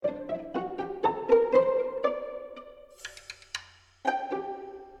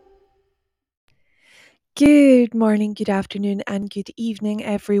Good morning, good afternoon, and good evening,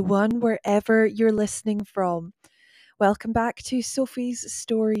 everyone, wherever you're listening from. Welcome back to Sophie's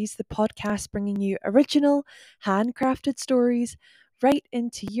Stories, the podcast bringing you original, handcrafted stories right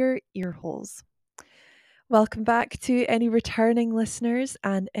into your ear holes. Welcome back to any returning listeners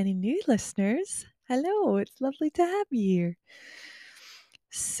and any new listeners. Hello, it's lovely to have you here.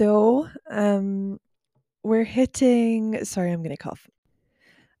 So, we're hitting. Sorry, I'm going to cough.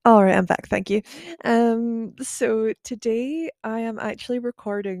 All right, I'm back. Thank you. So today I am actually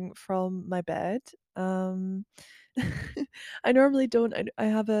recording from my bed. Um, I normally don't. I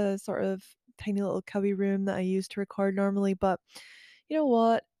have a sort of tiny little cubby room that I use to record normally, but you know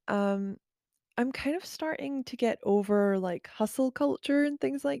what? I'm kind of starting to get over like hustle culture and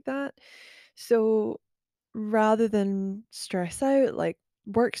things like that. So rather than stress out, like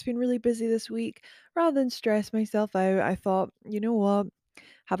work's been really busy this week, rather than stress myself out, I thought, you know what?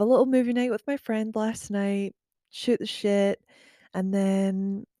 Have a little movie night with my friend last night, shoot the shit, and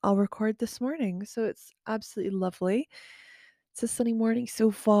then I'll record this morning. So it's absolutely lovely. It's a sunny morning so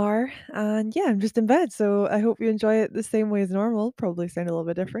far, and yeah, I'm just in bed. So I hope you enjoy it the same way as normal. Probably sound a little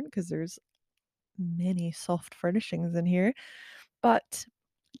bit different because there's many soft furnishings in here. But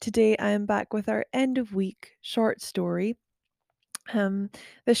today I am back with our end of week short story. Um,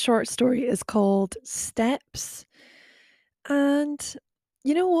 this short story is called Steps. And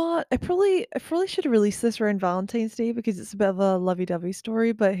you know what? I probably should have released this around Valentine's Day because it's a bit of a lovey-dovey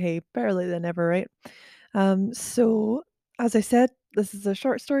story, but hey, better late than never, right? So as I said, this is a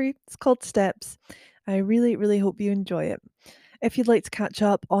short story. It's called Steps. I really, really hope you enjoy it. If you'd like to catch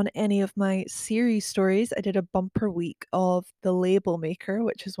up on any of my series stories, I did a bumper week of The Label Maker,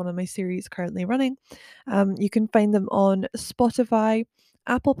 which is one of my series currently running. You can find them on Spotify,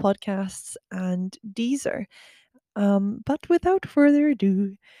 Apple Podcasts, and Deezer. But without further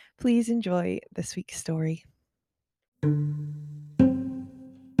ado, please enjoy this week's story.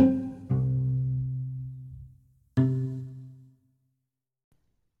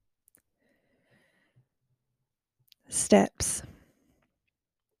 Steps.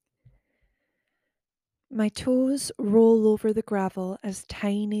 My toes roll over the gravel as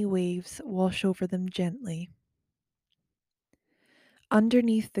tiny waves wash over them gently.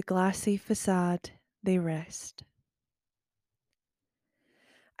 Underneath the glassy facade, they rest.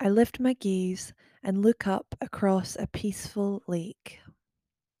 I lift my gaze and look up across a peaceful lake.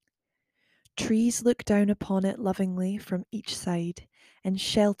 Trees look down upon it lovingly from each side and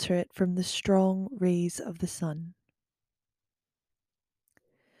shelter it from the strong rays of the sun.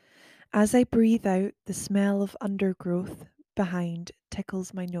 As I breathe out, the smell of undergrowth behind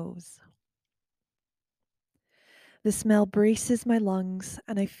tickles my nose. The smell braces my lungs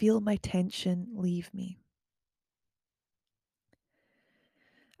and I feel my tension leave me.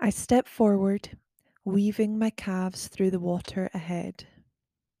 I step forward, weaving my calves through the water ahead.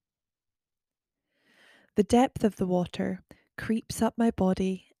 The depth of the water creeps up my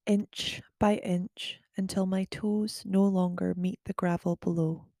body inch by inch until my toes no longer meet the gravel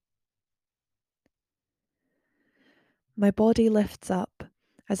below. My body lifts up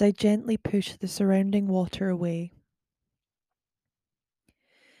as I gently push the surrounding water away.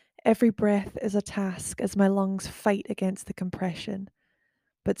 Every breath is a task as my lungs fight against the compression,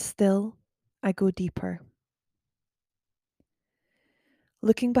 but still I go deeper.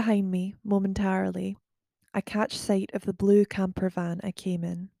 Looking behind me momentarily, I catch sight of the blue camper van I came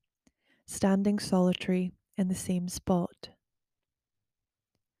in, standing solitary in the same spot.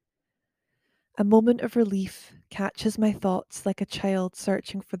 A moment of relief catches my thoughts like a child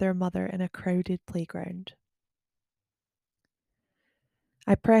searching for their mother in a crowded playground.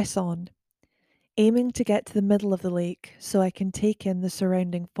 I press on, aiming to get to the middle of the lake so I can take in the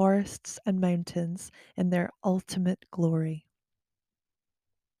surrounding forests and mountains in their ultimate glory.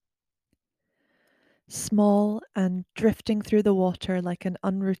 Small and drifting through the water like an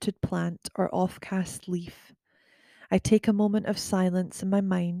unrooted plant or off-cast leaf, I take a moment of silence in my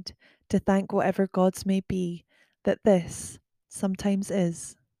mind to thank whatever gods may be that this sometimes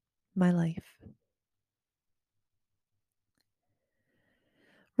is my life.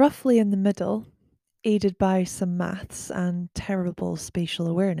 Roughly in the middle, aided by some maths and terrible spatial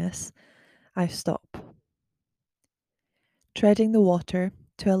awareness, I stop, treading the water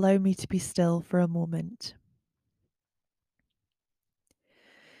to allow me to be still for a moment.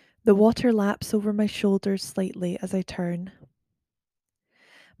 The water laps over my shoulders slightly as I turn,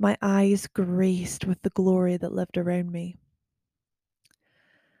 my eyes graced with the glory that lived around me.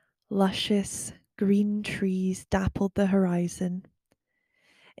 Luscious green trees dappled the horizon,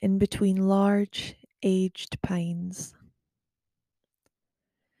 in between large, aged pines.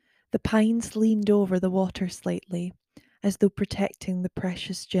 The pines leaned over the water slightly, as though protecting the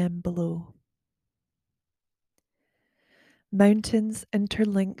precious gem below. Mountains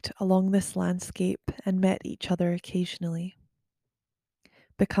interlinked along this landscape and met each other occasionally,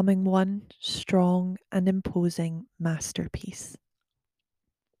 becoming one strong and imposing masterpiece.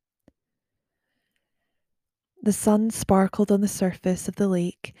 The sun sparkled on the surface of the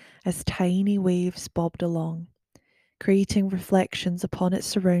lake as tiny waves bobbed along, creating reflections upon its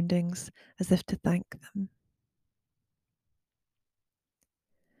surroundings as if to thank them.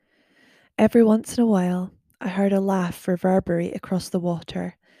 Every once in a while, I heard a laugh reverberate across the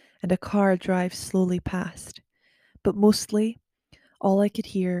water and a car drive slowly past, but mostly all I could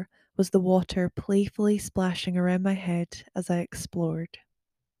hear was the water playfully splashing around my head as I explored.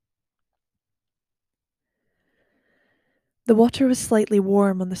 The water was slightly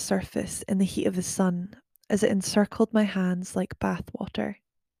warm on the surface in the heat of the sun as it encircled my hands like bath water.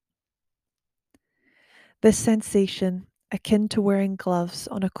 This sensation, akin to wearing gloves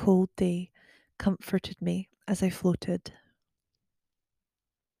on a cold day, comforted me as I floated.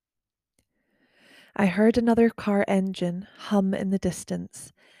 I heard another car engine hum in the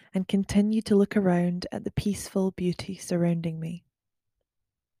distance and continued to look around at the peaceful beauty surrounding me.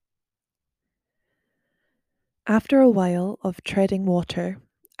 After a while of treading water,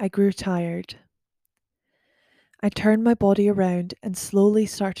 I grew tired. I turned my body around and slowly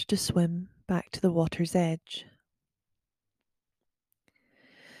started to swim back to the water's edge.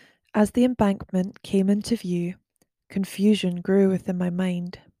 As the embankment came into view, confusion grew within my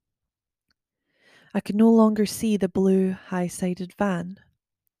mind. I could no longer see the blue, high-sided van.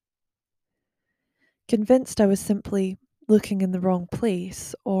 Convinced I was simply looking in the wrong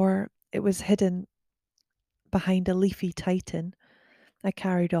place, or it was hidden behind a leafy titan, I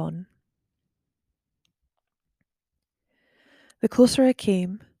carried on. The closer I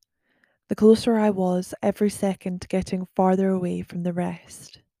came, the closer I was every second getting farther away from the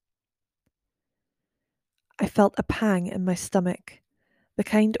rest. I felt a pang in my stomach, the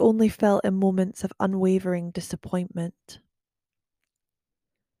kind only felt in moments of unwavering disappointment.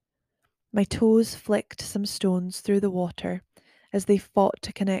 My toes flicked some stones through the water as they fought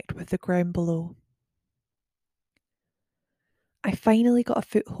to connect with the ground below. I finally got a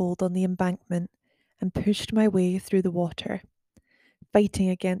foothold on the embankment and pushed my way through the water, fighting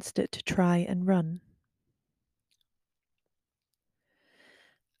against it to try and run.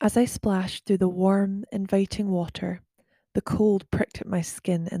 As I splashed through the warm, inviting water, the cold pricked at my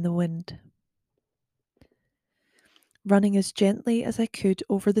skin in the wind. Running as gently as I could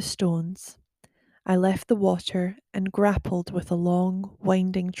over the stones, I left the water and grappled with a long,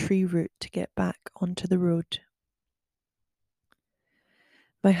 winding tree root to get back onto the road.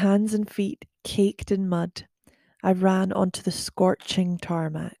 My hands and feet caked in mud, I ran onto the scorching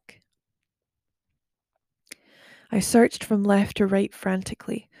tarmac. I searched from left to right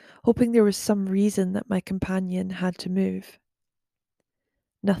frantically, hoping there was some reason that my companion had to move.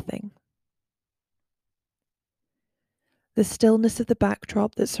 Nothing. The stillness of the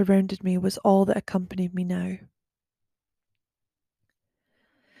backdrop that surrounded me was all that accompanied me now.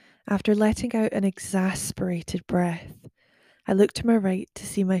 After letting out an exasperated breath, I looked to my right to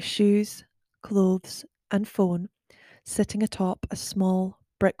see my shoes, clothes, and phone sitting atop a small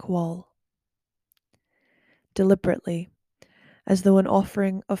brick wall. Deliberately, as though an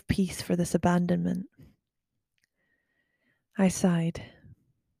offering of peace for this abandonment. I sighed.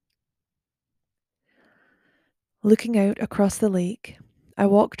 Looking out across the lake, I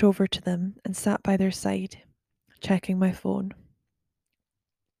walked over to them and sat by their side, checking my phone.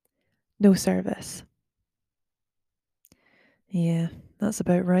 No service. Yeah, that's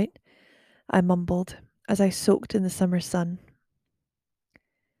about right, I mumbled as I soaked in the summer sun.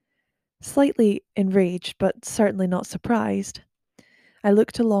 Slightly enraged, but certainly not surprised, I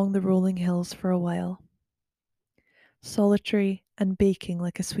looked along the rolling hills for a while, solitary and baking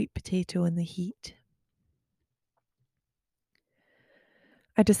like a sweet potato in the heat.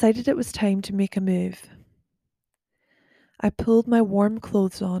 I decided it was time to make a move. I pulled my warm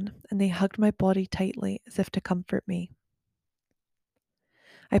clothes on and they hugged my body tightly as if to comfort me.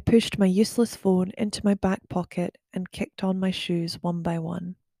 I pushed my useless phone into my back pocket and kicked on my shoes one by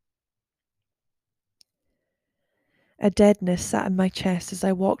one. A deadness sat in my chest as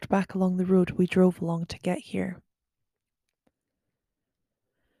I walked back along the road we drove along to get here.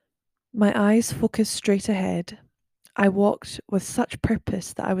 My eyes focused straight ahead. I walked with such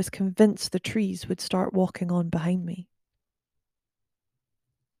purpose that I was convinced the trees would start walking on behind me.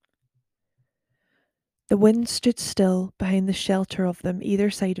 The wind stood still behind the shelter of them either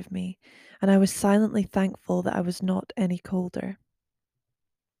side of me, and I was silently thankful that I was not any colder.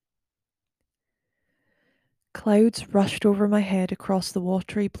 Clouds rushed over my head across the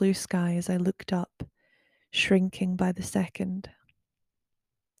watery blue sky as I looked up, shrinking by the second.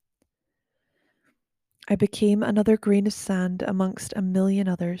 I became another grain of sand amongst a million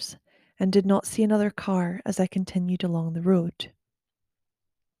others, and did not see another car as I continued along the road.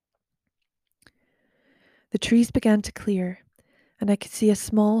 The trees began to clear, and I could see a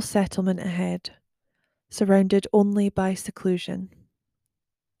small settlement ahead, surrounded only by seclusion.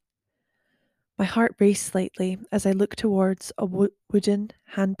 My heart raced slightly as I looked towards a wooden,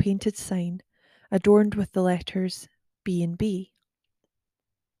 hand-painted sign adorned with the letters B&B.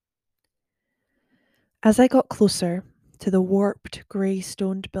 As I got closer to the warped,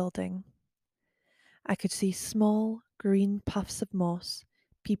 grey-stoned building, I could see small, green puffs of moss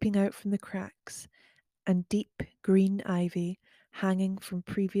peeping out from the cracks and deep green ivy hanging from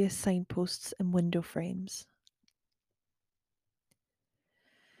previous signposts and window frames.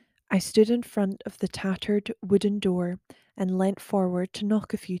 I stood in front of the tattered wooden door and leant forward to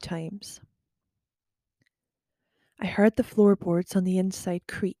knock a few times. I heard the floorboards on the inside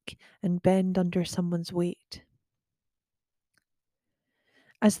creak and bend under someone's weight.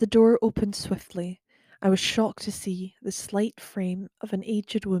 As the door opened swiftly, I was shocked to see the slight frame of an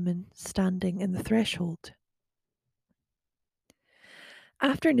aged woman standing in the threshold.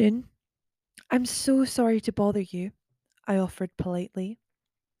 "Afternoon. I'm so sorry to bother you," I offered politely.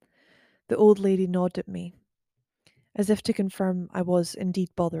 The old lady nodded at me, as if to confirm I was indeed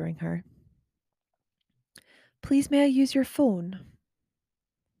bothering her. "Please may I use your phone?"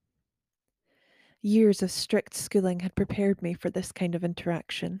 Years of strict schooling had prepared me for this kind of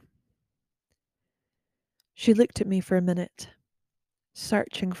interaction. She looked at me for a minute,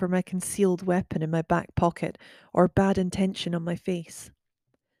 searching for my concealed weapon in my back pocket or bad intention on my face,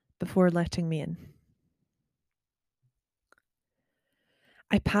 before letting me in.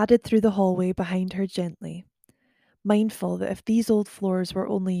 I padded through the hallway behind her gently, mindful that if these old floors were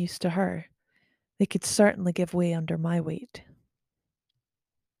only used to her, they could certainly give way under my weight.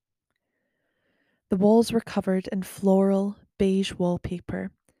 The walls were covered in floral, beige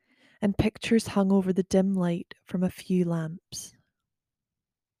wallpaper, and pictures hung over the dim light from a few lamps.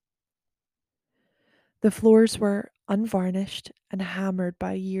 The floors were unvarnished and hammered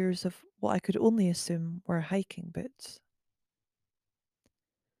by years of what I could only assume were hiking boots.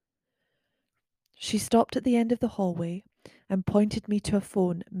 She stopped at the end of the hallway and pointed me to a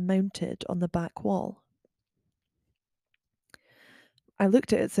phone mounted on the back wall. I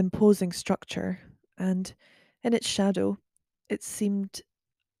looked at its imposing structure, and in its shadow, it seemed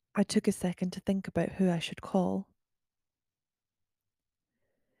I took a second to think about who I should call.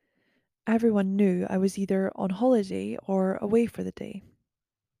 Everyone knew I was either on holiday or away for the day,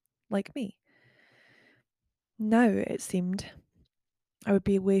 like me. Now, it seemed, I would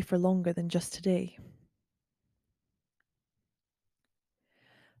be away for longer than just today.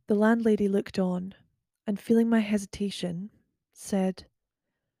 The landlady looked on, and feeling my hesitation, said,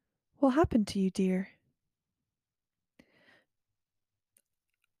 "What happened to you, dear?"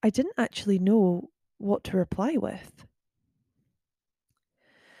 I didn't actually know what to reply with.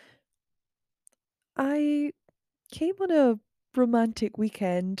 I came on a romantic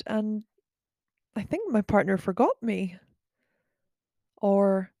weekend and I think my partner forgot me.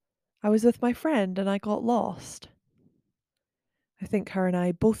 Or I was with my friend and I got lost. I think her and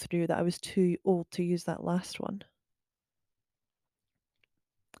I both knew that I was too old to use that last one.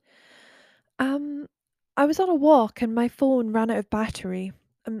 Um, I was on a walk and my phone ran out of battery.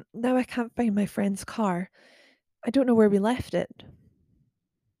 And now I can't find my friend's car. I don't know where we left it.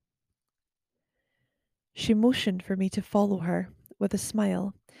 She motioned for me to follow her with a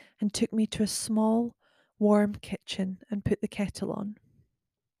smile and took me to a small, warm kitchen and put the kettle on.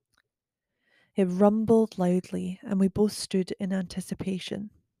 It rumbled loudly and we both stood in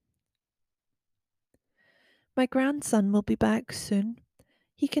anticipation. "My grandson will be back soon.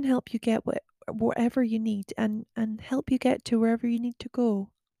 He can help you get whatever you need and help you get to wherever you need to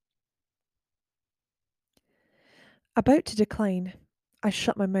go." About to decline, I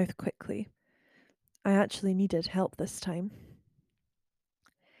shut my mouth quickly. I actually needed help this time.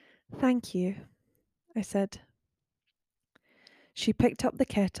 "Thank you," I said. She picked up the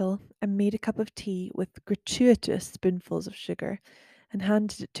kettle and made a cup of tea with gratuitous spoonfuls of sugar and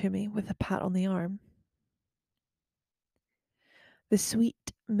handed it to me with a pat on the arm. The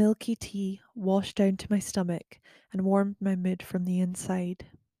sweet, milky tea washed down to my stomach and warmed my mood from the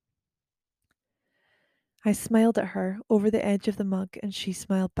inside. I smiled at her over the edge of the mug and she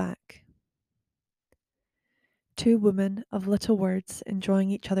smiled back. Two women of little words enjoying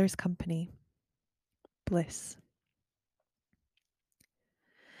each other's company. Bliss.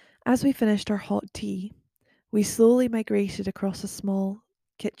 As we finished our hot tea, We slowly migrated across a small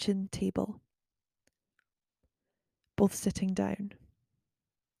kitchen table, both sitting down.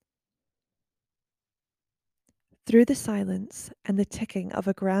 Through the silence and the ticking of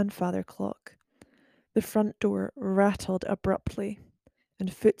a grandfather clock, the front door rattled abruptly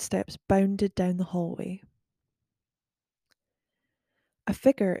and footsteps bounded down the hallway. A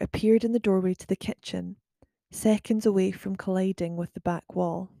figure appeared in the doorway to the kitchen, seconds away from colliding with the back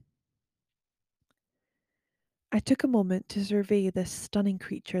wall. I took a moment to survey this stunning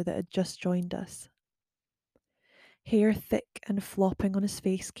creature that had just joined us. Hair thick and flopping on his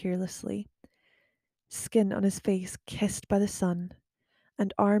face carelessly, skin on his face kissed by the sun,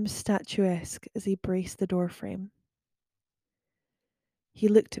 and arms statuesque as he braced the doorframe. He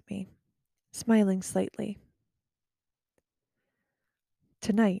looked at me, smiling slightly.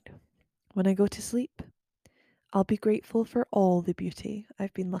 Tonight, when I go to sleep, I'll be grateful for all the beauty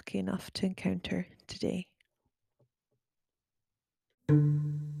I've been lucky enough to encounter today.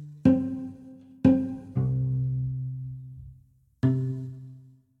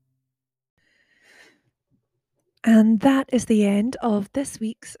 And that is the end of this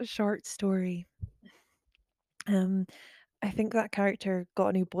week's short story. Um, I think that character got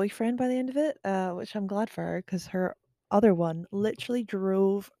a new boyfriend by the end of it, which I'm glad for her because her other one literally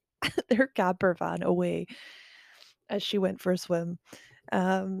drove their camper van away as she went for a swim.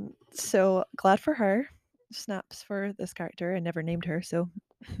 So glad for her. Snaps for this character. I never named her, so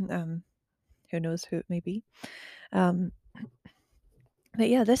who knows who it may be. Um, but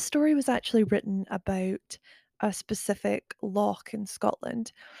yeah, this story was actually written about a specific loch in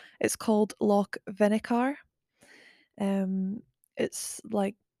Scotland. It's called Loch Venacar. Um, it's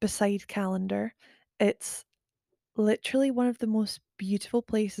like beside Callander. It's literally one of the most beautiful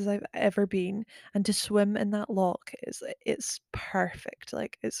places I've ever been, and to swim in that loch is it's perfect.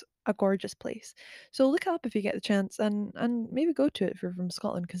 Like it's a gorgeous place. So look it up if you get the chance, and maybe go to it if you're from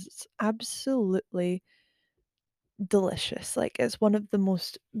Scotland because it's absolutely delicious. Like it's one of the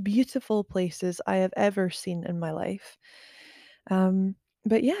most beautiful places I have ever seen in my life. Um,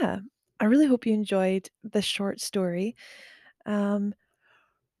 but yeah, I really hope you enjoyed this short story. Um,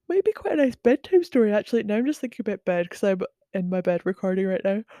 Might be quite a nice bedtime story actually. Now I'm just thinking about bed because I'm in my bed recording right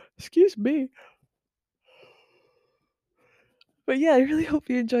now. Excuse me. But yeah, I really hope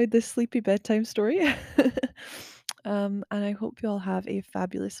you enjoyed this sleepy bedtime story. And I hope you all have a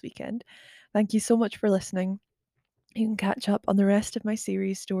fabulous weekend. Thank you so much for listening. You can catch up on the rest of my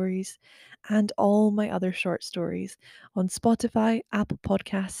series stories and all my other short stories on Spotify, Apple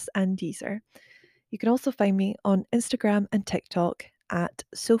Podcasts, and Deezer. You can also find me on Instagram and TikTok at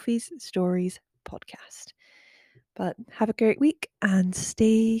Sophie's Stories Podcast. But have a great week and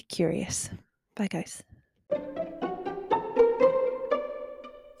stay curious. Bye, guys.